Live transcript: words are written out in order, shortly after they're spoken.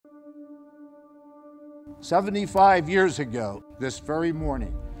75 years ago, this very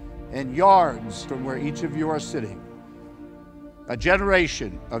morning, and yards from where each of you are sitting, a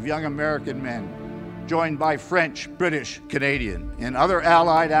generation of young American men, joined by French, British, Canadian, and other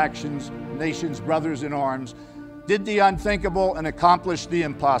allied nations brothers in arms, did the unthinkable and accomplished the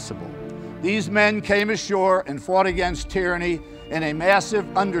impossible. These men came ashore and fought against tyranny in a massive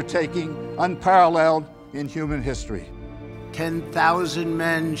undertaking unparalleled in human history. 10,000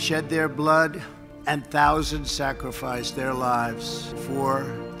 men shed their blood and thousands sacrificed their lives for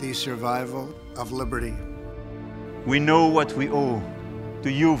the survival of liberty. We know what we owe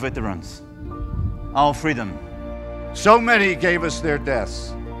to you veterans, our freedom. So many gave us their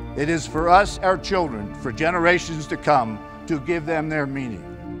deaths. It is for us, our children, for generations to come, to give them their meaning.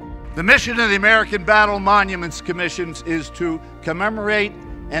 The mission of the American Battle Monuments Commissions is to commemorate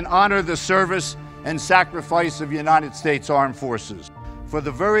and honor the service and sacrifice of United States Armed Forces. For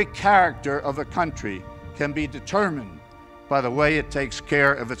the very character of a country can be determined by the way it takes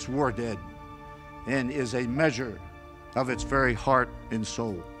care of its war dead and is a measure of its very heart and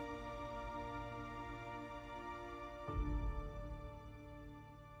soul.